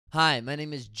Hi, my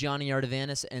name is Johnny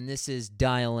Artavanis, and this is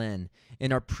Dial In.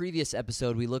 In our previous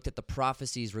episode, we looked at the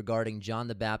prophecies regarding John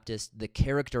the Baptist, the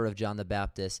character of John the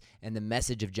Baptist, and the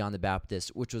message of John the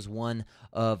Baptist, which was one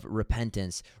of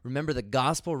repentance. Remember, the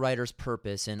gospel writer's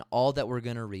purpose in all that we're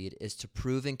going to read is to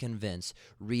prove and convince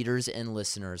readers and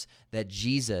listeners that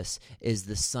Jesus is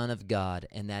the Son of God,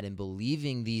 and that in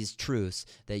believing these truths,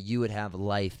 that you would have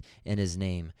life in his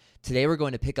name. Today we're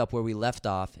going to pick up where we left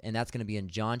off, and that's going to be in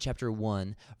John chapter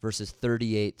 1, verses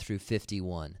 38 through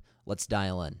 51. Let's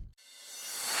dial in.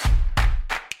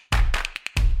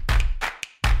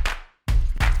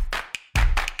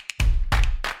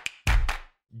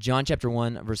 John chapter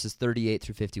 1, verses 38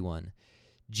 through 51.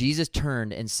 Jesus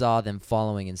turned and saw them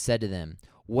following and said to them,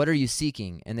 "What are you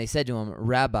seeking?" And they said to him,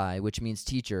 "Rabbi," which means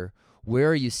teacher, "where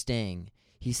are you staying?"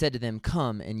 He said to them,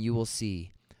 "Come and you will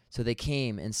see." So they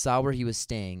came and saw where he was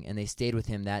staying, and they stayed with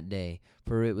him that day,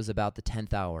 for it was about the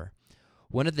 10th hour.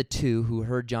 One of the two who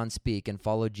heard John speak and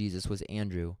followed Jesus was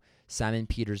Andrew, Simon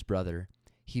Peter's brother.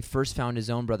 He first found his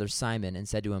own brother Simon and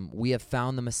said to him, "We have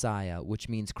found the Messiah," which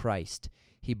means Christ.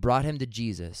 He brought him to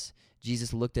Jesus.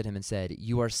 Jesus looked at him and said,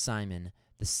 "You are Simon,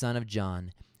 the son of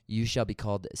John. You shall be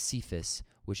called Cephas,"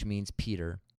 which means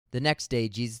Peter. The next day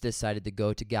Jesus decided to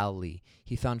go to Galilee.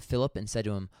 He found Philip and said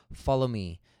to him, "Follow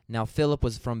me." Now Philip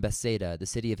was from Bethsaida, the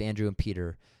city of Andrew and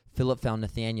Peter. Philip found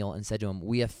Nathanael and said to him,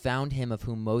 "We have found him of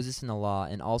whom Moses in the law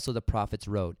and also the prophets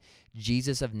wrote,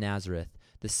 Jesus of Nazareth,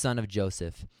 the son of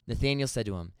Joseph." Nathanael said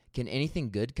to him, "Can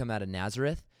anything good come out of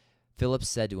Nazareth?" Philip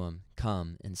said to him,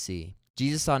 "Come and see."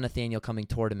 Jesus saw Nathanael coming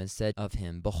toward him and said of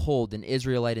him, "Behold, an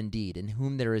Israelite indeed, in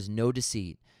whom there is no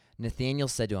deceit." Nathanael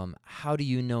said to him, "How do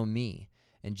you know me?"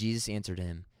 And Jesus answered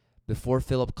him, "Before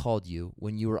Philip called you,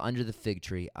 when you were under the fig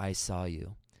tree, I saw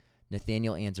you."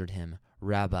 Nathanael answered him,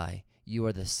 "Rabbi, you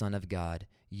are the Son of God.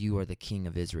 You are the King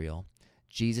of Israel."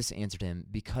 Jesus answered him,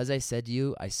 "Because I said to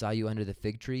you, I saw you under the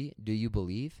fig tree, do you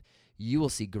believe? You will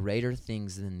see greater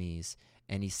things than these."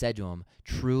 And he said to him,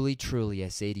 "Truly, truly, I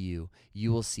say to you,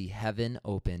 you will see heaven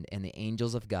opened and the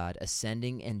angels of God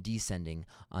ascending and descending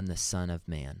on the Son of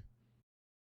Man."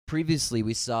 Previously,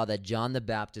 we saw that John the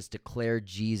Baptist declared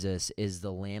Jesus is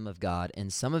the Lamb of God,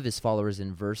 and some of his followers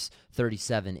in verse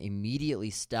 37 immediately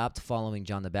stopped following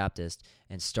John the Baptist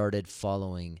and started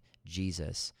following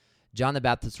Jesus. John the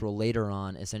Baptist will later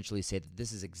on essentially say that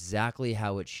this is exactly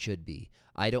how it should be.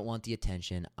 I don't want the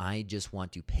attention. I just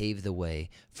want to pave the way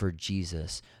for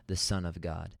Jesus, the Son of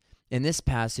God. In this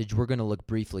passage, we're going to look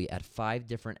briefly at 5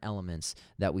 different elements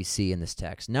that we see in this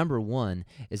text. Number 1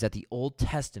 is that the Old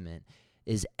Testament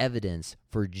is evidence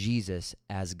for Jesus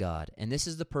as God. And this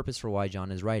is the purpose for why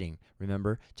John is writing.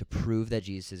 Remember, to prove that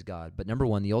Jesus is God. But number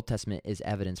 1, the Old Testament is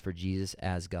evidence for Jesus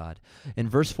as God. In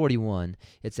verse 41,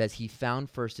 it says, he found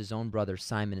first his own brother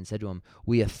Simon and said to him,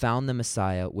 "We have found the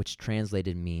Messiah," which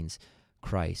translated means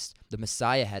Christ. The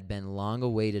Messiah had been long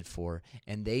awaited for,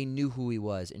 and they knew who he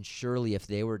was. And surely if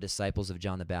they were disciples of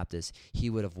John the Baptist, he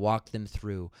would have walked them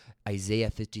through Isaiah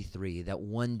 53, that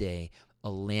one day a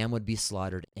lamb would be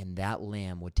slaughtered, and that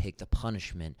lamb would take the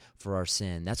punishment for our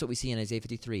sin. That's what we see in Isaiah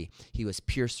 53. He was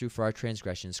pierced through for our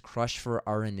transgressions, crushed for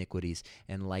our iniquities,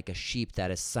 and like a sheep that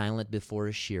is silent before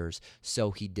his shearers, so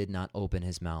he did not open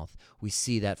his mouth. We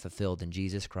see that fulfilled in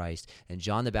Jesus Christ. And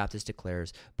John the Baptist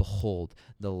declares, "Behold,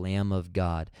 the Lamb of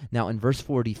God." Now in verse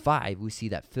 45, we see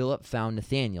that Philip found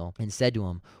Nathanael and said to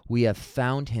him, "We have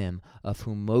found him of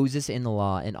whom Moses in the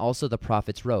law and also the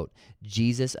prophets wrote,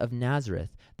 Jesus of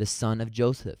Nazareth, the son of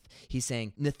Joseph." He's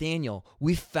saying, Nathanael,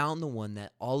 we found the one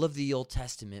that all of the Old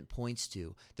Testament points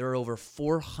to. There are over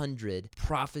 400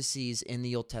 prophecies in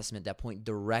the Old Testament that point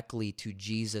directly to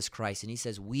Jesus Christ. And he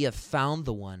says, we have found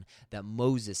the one that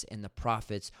Moses and the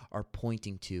prophets are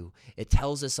pointing to. It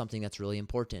tells us something that's really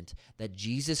important, that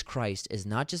Jesus Christ is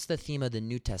not just the theme of the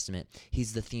New Testament,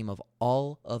 he's the theme of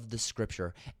all of the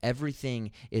Scripture.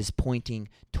 Everything is pointing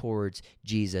towards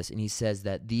Jesus. And he says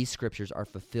that these Scriptures are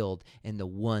fulfilled in the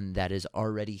one that is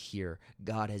already here.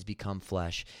 God has become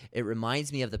flesh. It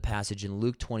reminds me of the passage in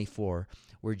Luke 24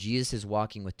 where Jesus is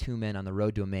walking with 2 men on the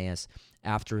road to Emmaus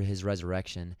after his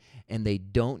resurrection, and they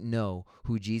don't know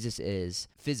who Jesus is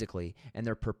physically, and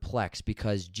they're perplexed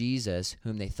because Jesus,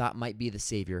 whom they thought might be the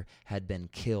Savior, had been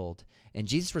killed. And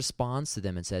Jesus responds to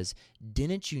them and says,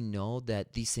 "Didn't you know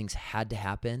that these things had to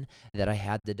happen, that I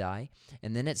had to die?"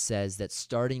 And then it says that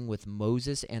starting with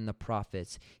Moses and the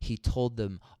prophets, he told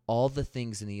them all the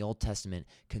things in the Old Testament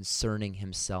concerning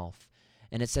himself.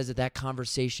 And it says that that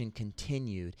conversation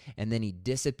continued, and then he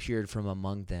disappeared from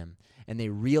among them. And they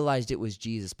realized it was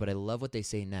Jesus, but I love what they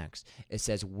say next. It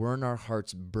says, weren't our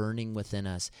hearts burning within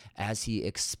us as he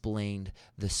explained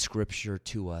the scripture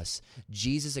to us?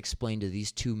 Jesus explained to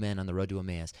these two men on the road to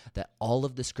Emmaus that all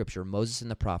of the scripture, Moses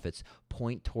and the prophets,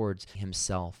 point towards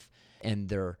himself. And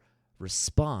their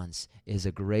response is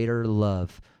a greater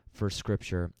love for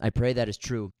scripture. I pray that is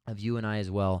true of you and I as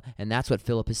well. And that's what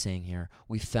Philip is saying here.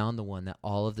 We found the one that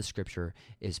all of the scripture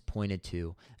is pointed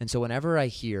to. And so whenever I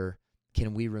hear,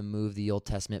 can we remove the Old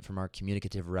Testament from our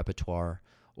communicative repertoire?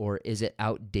 Or is it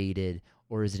outdated?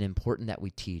 Or is it important that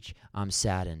we teach? I'm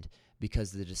saddened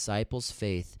because the disciples'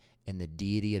 faith in the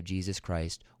deity of Jesus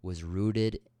Christ was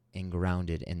rooted and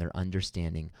grounded in their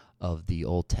understanding of the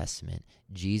Old Testament.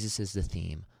 Jesus is the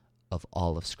theme of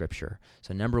all of Scripture.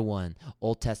 So number one,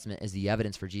 Old Testament is the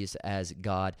evidence for Jesus as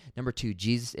God. Number two,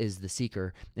 Jesus is the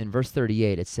seeker. In verse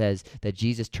 38, it says that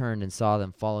Jesus turned and saw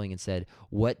them following and said,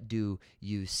 what do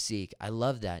you seek? I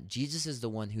love that. Jesus is the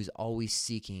one who's always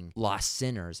seeking lost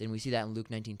sinners. And we see that in Luke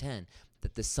 19:10.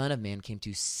 That the Son of Man came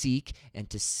to seek and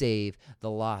to save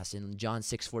the lost. In John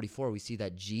 6:44, we see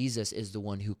that Jesus is the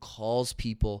one who calls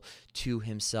people to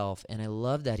himself. And I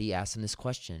love that he asks him this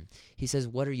question. He says,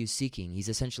 what are you seeking? He's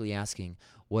essentially asking,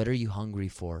 what are you hungry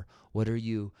for? What are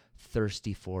you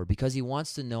thirsty for? Because he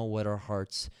wants to know what our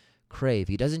hearts crave.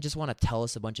 He doesn't just want to tell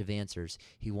us a bunch of answers.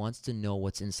 He wants to know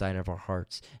what's inside of our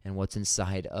hearts and what's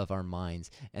inside of our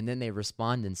minds. And then they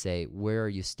respond and say, where are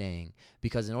you staying?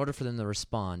 Because in order for them to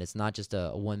respond, it's not just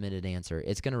a 1-minute answer.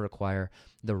 It's going to require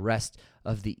the rest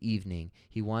of the evening.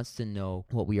 He wants to know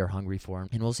what we are hungry for.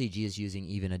 And we'll see Jesus using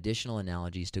even additional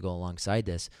analogies to go alongside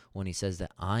this when he says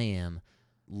that I am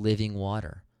living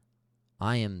water.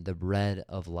 I am the bread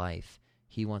of life.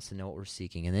 He wants to know what we're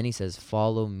seeking. And then he says,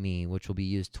 follow me, which will be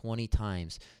used 20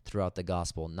 times throughout the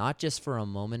gospel, not just for a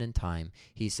moment in time.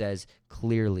 He says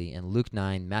clearly in Luke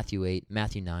 9, Matthew 8,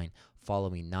 Matthew 9, follow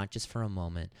me, not just for a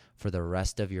moment, for the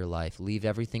rest of your life. Leave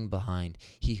everything behind.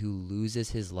 He who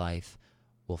loses his life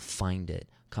will find it.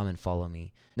 Come and follow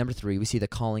me. Number 3, we see the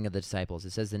calling of the disciples.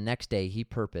 It says the next day he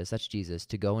purposed, that's Jesus,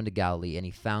 to go into Galilee, and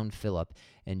he found Philip.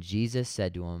 And Jesus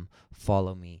said to him,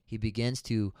 follow me. He begins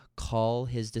to call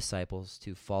his disciples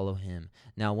to follow him.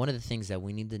 Now, one of the things that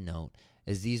we need to note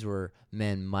is these were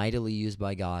men mightily used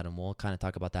by God, and we'll kind of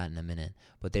talk about that in a minute.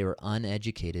 But they were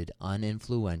uneducated,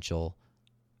 uninfluential,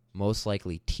 most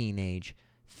likely teenage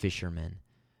fishermen.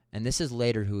 And this is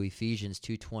later who Ephesians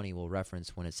 2:20 will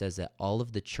reference when it says that all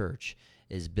of the church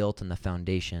is built on the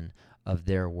foundation of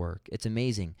their work. It's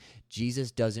amazing.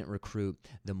 Jesus doesn't recruit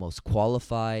the most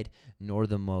qualified nor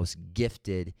the most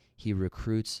gifted. He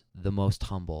recruits the most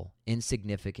humble,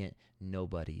 insignificant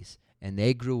nobodies. And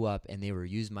they grew up and they were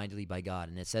used mightily by God.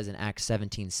 And it says in Acts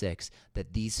 17:6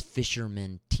 that these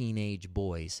fishermen, teenage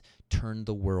boys, turned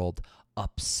the world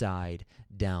upside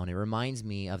down. It reminds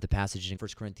me of the passage in 1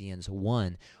 Corinthians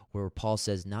 1 where Paul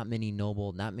says, not many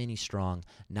noble, not many strong,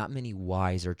 not many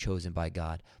wise are chosen by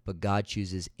God, but God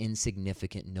chooses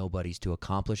insignificant nobodies to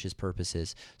accomplish his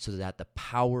purposes so that the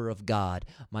power of God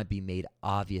might be made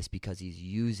obvious because he's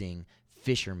using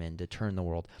fishermen to turn the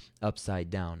world upside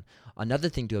down. Another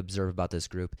thing to observe about this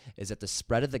group is that the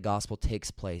spread of the gospel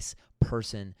takes place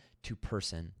person to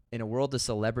person. In a world of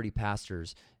celebrity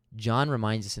pastors, John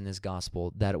reminds us in this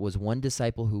gospel that it was one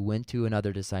disciple who went to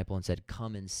another disciple and said,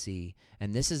 come and see.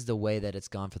 And this is the way that it's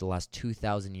gone for the last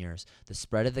 2,000 years. The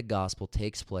spread of the gospel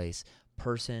takes place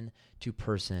person to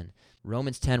person.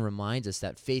 Romans 10 reminds us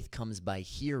that faith comes by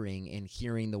hearing and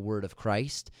hearing the word of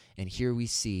Christ. And here we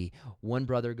see one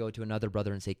brother go to another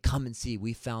brother and say, come and see,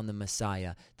 we found the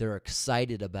Messiah. They're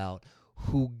excited about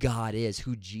who God is,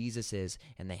 who Jesus is,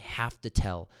 and they have to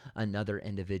tell another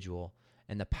individual.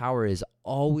 And the power is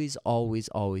always, always,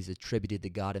 always attributed to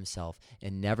God himself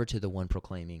and never to the one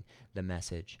proclaiming the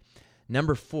message.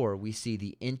 Number 4, we see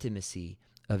the intimacy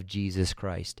of Jesus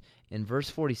Christ. In verse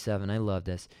 47, I love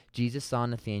this. Jesus saw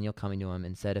Nathanael coming to him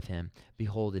and said of him,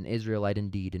 behold, an Israelite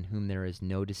indeed, in whom there is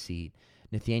no deceit.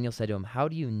 Nathanael said to him, how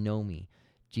do you know me?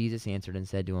 Jesus answered and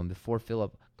said to him, before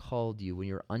Philip called you, when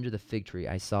you were under the fig tree,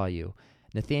 I saw you.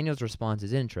 Nathanael's response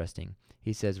is interesting.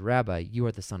 He says, Rabbi, you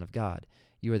are the Son of God.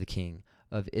 You are the King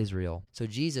of Israel. So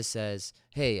Jesus says,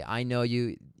 hey, I know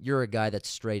you. You're a guy that's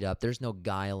straight up. There's no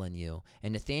guile in you.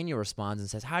 And Nathanael responds and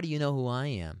says, how do you know who I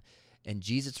am? And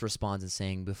Jesus responds and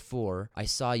saying, before I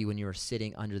saw you when you were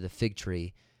sitting under the fig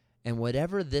tree. And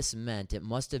whatever this meant, it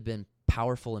must have been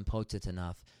powerful and potent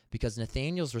enough because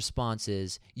Nathanael's response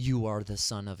is, you are the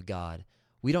Son of God.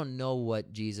 We don't know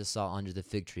what Jesus saw under the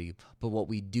fig tree, but what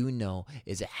we do know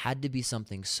is it had to be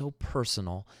something so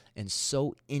personal and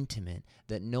so intimate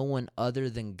that no one other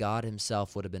than God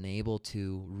himself would have been able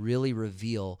to really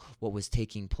reveal what was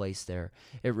taking place there.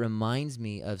 It reminds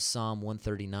me of Psalm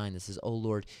 139 that says, "O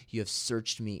Lord, you have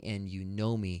searched me and you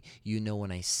know me. You know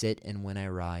when I sit and when I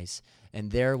rise."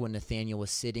 And there, when Nathanael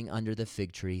was sitting under the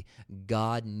fig tree,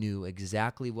 God knew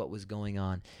exactly what was going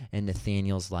on in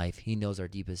Nathanael's life. He knows our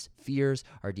deepest fears,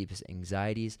 our deepest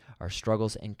anxieties, our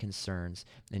struggles and concerns.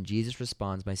 And Jesus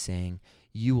responds by saying,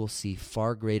 "You will see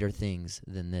far greater things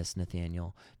than this,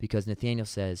 Nathanael." Because Nathanael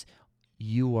says,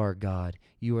 "You are God.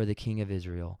 You are the King of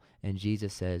Israel." And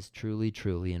Jesus says, "Truly,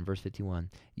 truly," in verse 51,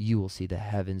 "you will see the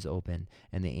heavens open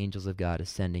and the angels of God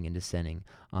ascending and descending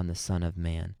on the Son of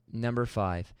Man." Number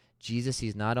 5, Jesus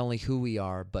sees not only who we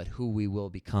are, but who we will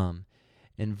become.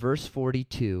 In verse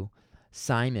 42,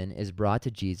 Simon is brought to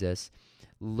Jesus,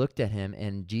 looked at him,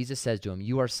 and Jesus says to him,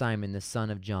 "You are Simon, the son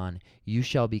of John. You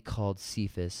shall be called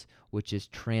Cephas," which is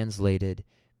translated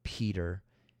Peter.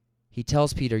 He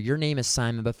tells Peter, "Your name is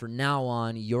Simon, but from now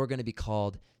on, you're going to be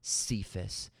called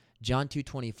Cephas." John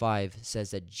 2:25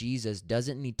 says that Jesus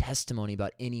doesn't need testimony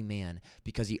about any man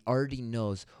because he already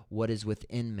knows what is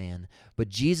within man. But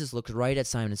Jesus looks right at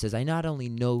Simon and says, "I not only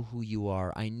know who you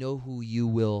are, I know who you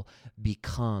will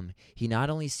become." He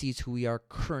not only sees who we are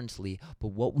currently, but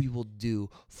what we will do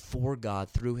for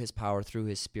God through his power, through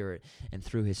his Spirit, and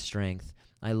through his strength.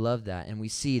 I love that, and we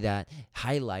see that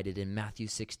highlighted in Matthew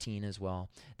 16 as well.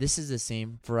 This is the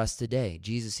same for us today.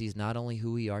 Jesus sees not only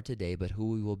who we are today, but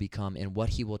who we will become and what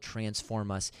he will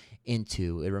transform us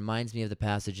into. It reminds me of the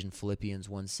passage in Philippians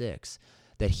 1:6,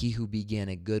 that he who began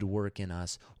a good work in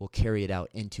us will carry it out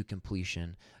into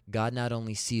completion. God not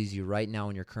only sees you right now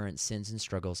in your current sins and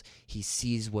struggles, he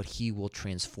sees what he will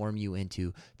transform you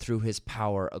into through his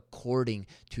power according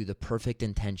to the perfect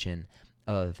intention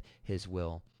of his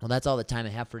will. Well, that's all the time I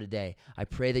have for today. I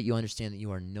pray that you understand that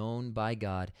you are known by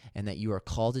God and that you are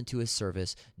called into his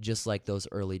service just like those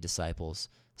early disciples.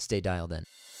 Stay dialed in.